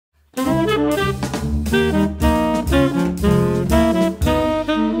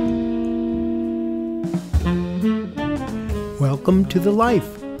to the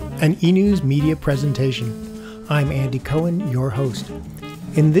Life, an E-News media presentation. I'm Andy Cohen, your host.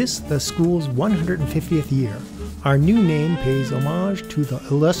 In this, the school's 150th year, our new name pays homage to the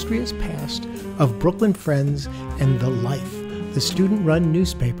illustrious past of Brooklyn Friends and The Life, the student-run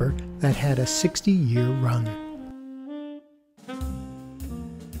newspaper that had a 60-year run.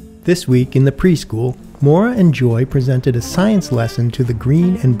 This week in the preschool, Maura and Joy presented a science lesson to the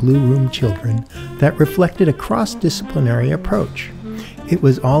green and blue room children that reflected a cross-disciplinary approach. It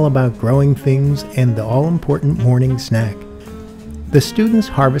was all about growing things and the all-important morning snack. The students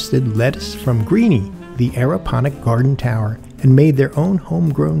harvested lettuce from Greenie, the aeroponic garden tower, and made their own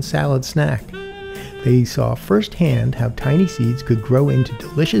homegrown salad snack. They saw firsthand how tiny seeds could grow into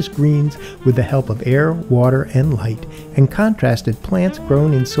delicious greens with the help of air, water, and light, and contrasted plants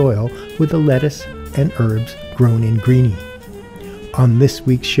grown in soil with the lettuce and herbs grown in Greenie. On this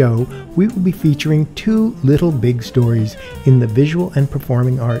week's show, we will be featuring two little big stories in the visual and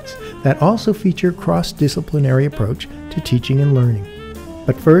performing arts that also feature cross-disciplinary approach to teaching and learning.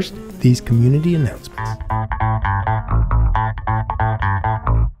 But first, these community announcements.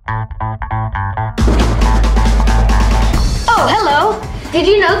 Oh, hello! Did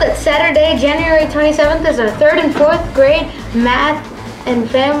you know that Saturday, January 27th is our 3rd and 4th grade Math and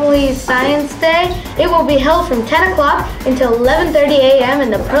Family Science Day? It will be held from 10 o'clock until 11:30 a.m. in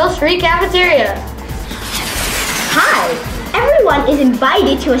the Pearl Street Cafeteria. Hi! Everyone is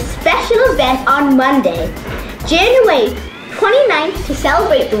invited to a special event on Monday, January 29th, to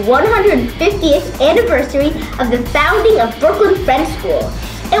celebrate the 150th anniversary of the founding of Brooklyn Friends School.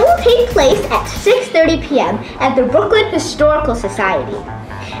 It will take place at 6:30 p.m. at the Brooklyn Historical Society.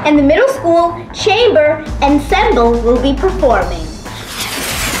 And the middle school, chamber, ensemble will be performing.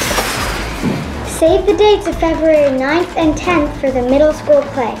 Save the dates of February 9th and 10th for the middle school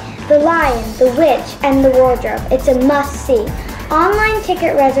play, The Lion, the Witch, and the Wardrobe. It's a must-see. Online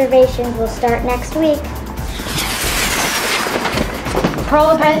ticket reservations will start next week. Pearl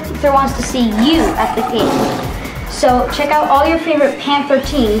the Panther wants to see you at the game. So check out all your favorite Panther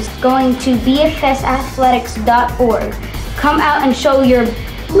teams going to bfsathletics.org. Come out and show your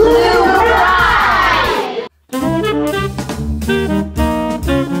blue pride!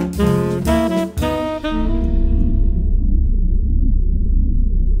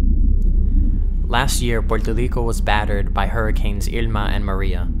 Last year, Puerto Rico was battered by hurricanes Irma and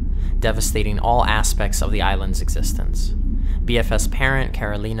Maria, devastating all aspects of the island's existence. BFS parent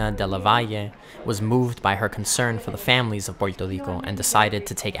Carolina de la Valle was moved by her concern for the families of Puerto Rico and decided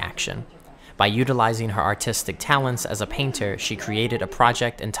to take action. By utilizing her artistic talents as a painter, she created a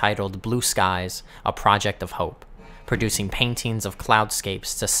project entitled Blue Skies, a Project of Hope, producing paintings of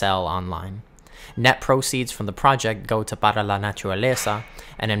cloudscapes to sell online. Net proceeds from the project go to Para la Naturaleza,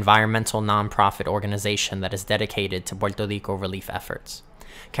 an environmental nonprofit organization that is dedicated to Puerto Rico relief efforts.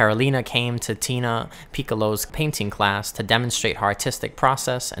 Carolina came to Tina Piccolo's painting class to demonstrate her artistic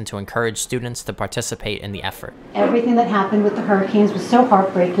process and to encourage students to participate in the effort. Everything that happened with the hurricanes was so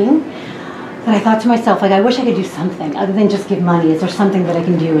heartbreaking that I thought to myself, I wish I could do something other than just give money. Is there something that I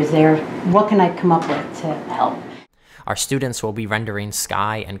can do? What can I come up with to help? Our students will be rendering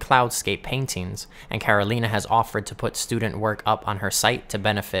sky and cloudscape paintings, and Carolina has offered to put student work up on her site to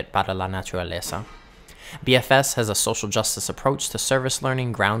benefit Para la Naturaleza. BFS has a social justice approach to service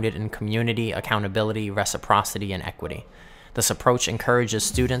learning grounded in community, accountability, reciprocity, and equity. This approach encourages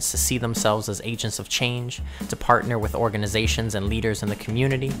students to see themselves as agents of change, to partner with organizations and leaders in the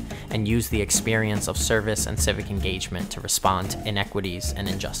community, and use the experience of service and civic engagement to respond to inequities and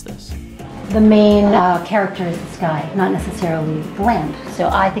injustice. The main character is the sky, not necessarily the land. So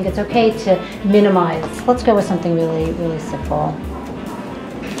I think it's okay to minimize. Let's go with something really, really simple.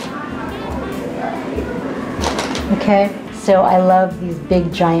 Okay, so I love these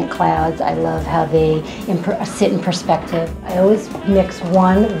big giant clouds. I love how they sit in perspective. I always mix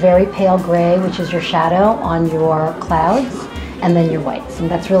one very pale gray, which is your shadow on your clouds, and then your whites. And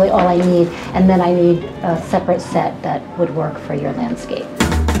that's really all I need. And then I need a separate set that would work for your landscape.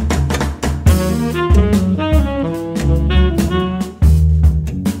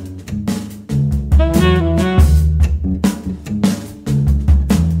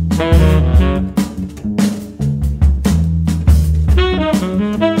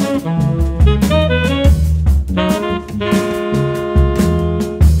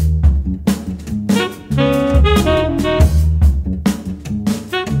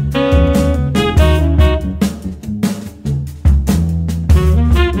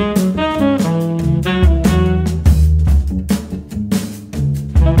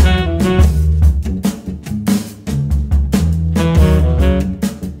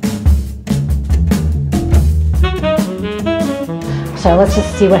 So let's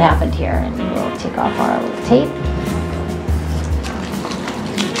just see what happened here, and we'll take off our little tape.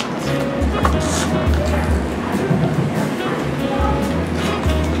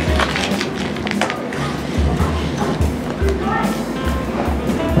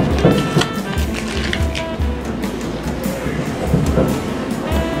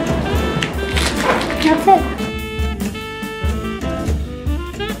 That's it.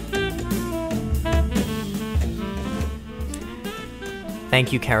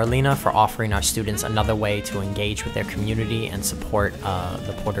 Thank you, Carolina, for offering our students another way to engage with their community and support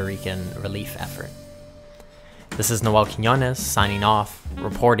the Puerto Rican relief effort. This is Noel Quiñones signing off,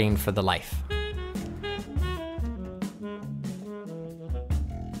 reporting for The Life.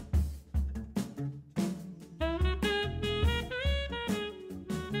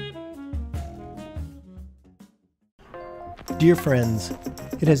 Dear friends,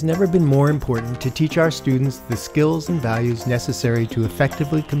 it has never been more important to teach our students the skills and values necessary to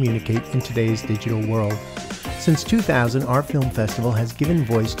effectively communicate in today's digital world. Since 2000, our film festival has given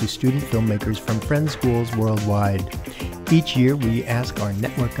voice to student filmmakers from Friend schools worldwide. Each year, we ask our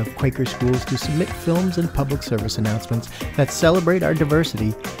network of Quaker schools to submit films and public service announcements that celebrate our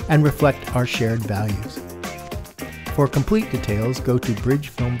diversity and reflect our shared values. For complete details, go to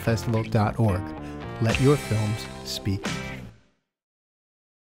bridgefilmfestival.org. Let your films speak.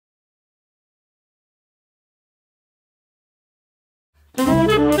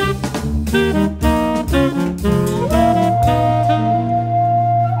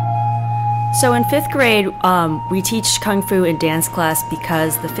 So in 5th grade, we teach Kung Fu in dance class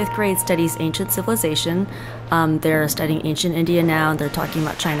because the 5th grade studies ancient civilization. They're studying ancient India now, and they're talking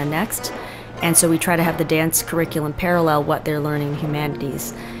about China next. And so we try to have the dance curriculum parallel what they're learning in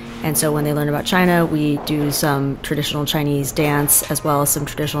humanities. And so when they learn about China, we do some traditional Chinese dance as well as some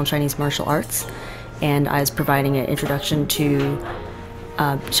traditional Chinese martial arts. And I was providing an introduction to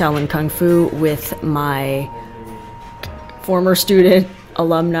Shaolin Kung Fu with my former student,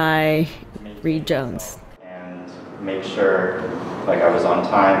 alumni, Reed Jones. And make sure I was on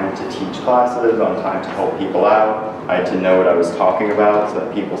time to teach classes, on time to help people out. I had to know what I was talking about so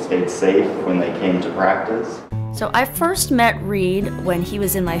that people stayed safe when they came to practice. So I first met Reed when he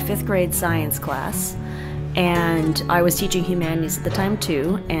was in my 5th grade science class, and I was teaching humanities at the time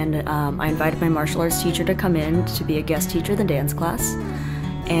too, and I invited my martial arts teacher to come in to be a guest teacher in the dance class.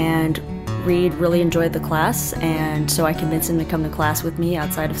 And Reed really enjoyed the class, and so I convinced him to come to class with me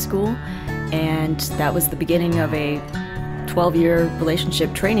outside of school, and that was the beginning of a 12-year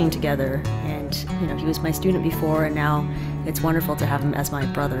relationship training together. And he was my student before, and now it's wonderful to have him as my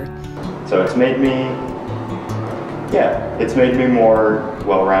brother. So it's made me more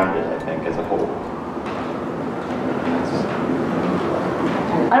well-rounded, I think, as a whole.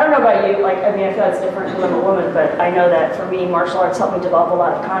 I don't know about you, I feel it's different because I'm a woman, but I know that for me, martial arts helped me develop a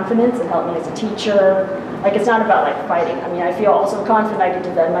lot of confidence and helped me as a teacher. It's not about fighting. I feel also confident I could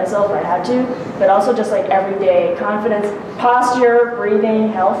defend myself if I had to, but also just everyday confidence, posture, breathing,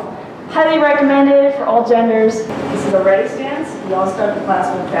 health. Highly recommended for all genders. This is a ready stance. We all start the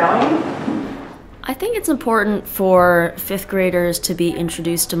class with bowing. I think it's important for 5th graders to be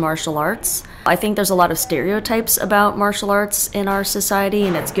introduced to martial arts. I think there's a lot of stereotypes about martial arts in our society,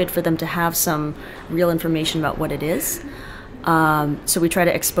 and it's good for them to have some real information about what it is. So we try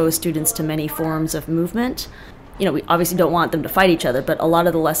to expose students to many forms of movement. We obviously don't want them to fight each other, but a lot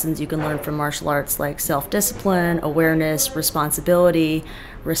of the lessons you can learn from martial arts, like self-discipline, awareness, responsibility,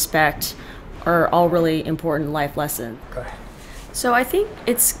 respect, are all really important life lessons. So I think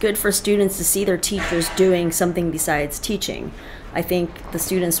it's good for students to see their teachers doing something besides teaching. I think the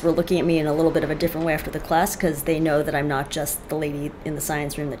students were looking at me in a little bit of a different way after the class because they know that I'm not just the lady in the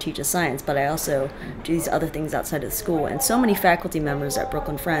science room that teaches science, but I also do these other things outside of the school. And so many faculty members at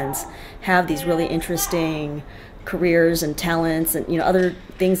Brooklyn Friends have these really interesting careers and talents and other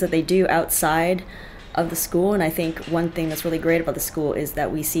things that they do outside of the school. And I think one thing that's really great about the school is that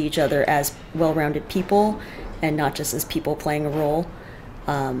we see each other as well-rounded people and not just as people playing a role.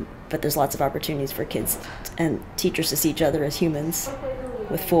 But there's lots of opportunities for kids and teachers to see each other as humans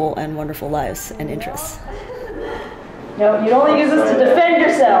with full and wonderful lives and interests. No, you only use this to defend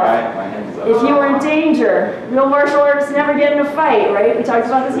yourself. If you were in danger, real martial artists never get in a fight, right? We talked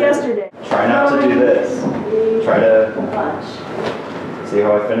about this yesterday. Try not to do this. Try to punch. See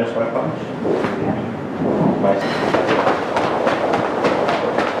how I finish my punch? Later.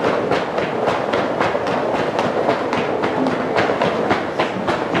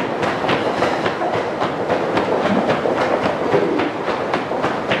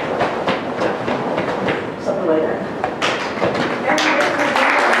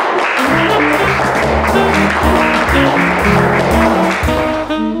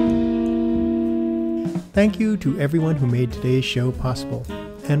 Thank you to everyone who made today's show possible.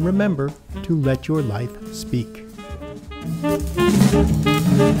 And remember to let your life speak.